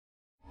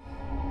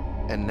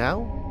And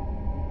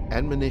now,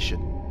 admonition.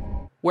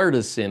 Where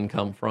does sin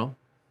come from?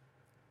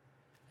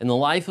 In the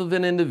life of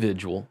an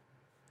individual,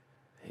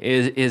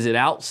 is it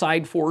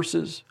outside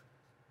forces?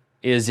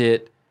 Is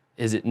it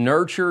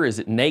nurture? Is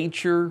it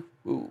nature?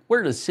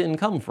 Where does sin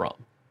come from?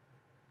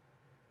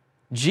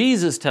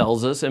 Jesus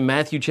tells us in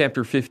Matthew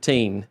chapter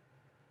 15,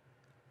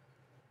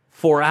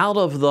 "For out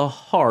of the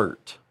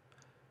heart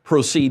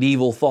proceed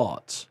evil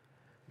thoughts,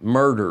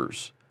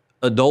 murders,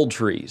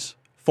 adulteries,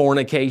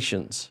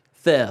 fornications,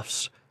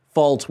 thefts,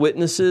 false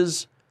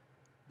witnesses,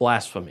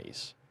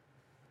 blasphemies."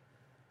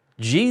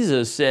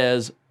 Jesus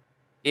says,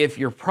 if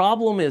your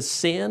problem is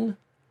sin,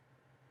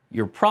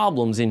 your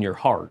problem's in your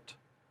heart.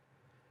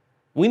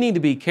 We need to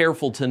be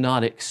careful to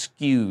not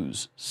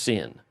excuse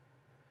sin.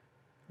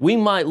 We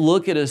might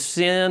look at a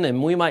sin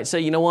and we might say,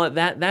 you know what,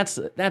 that's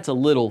a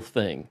little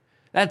thing.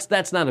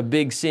 That's not a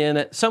big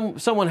sin.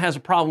 Someone has a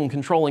problem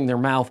controlling their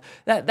mouth.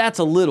 That's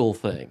a little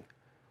thing.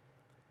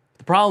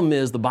 The problem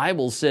is the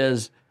Bible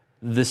says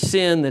the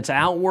sin that's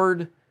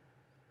outward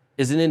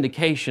is an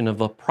indication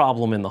of a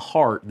problem in the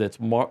heart that's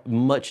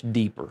much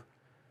deeper,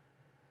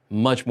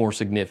 much more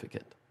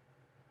significant.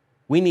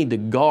 We need to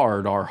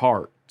guard our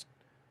heart,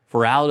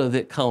 for out of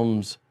it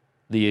comes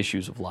the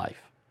issues of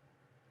life.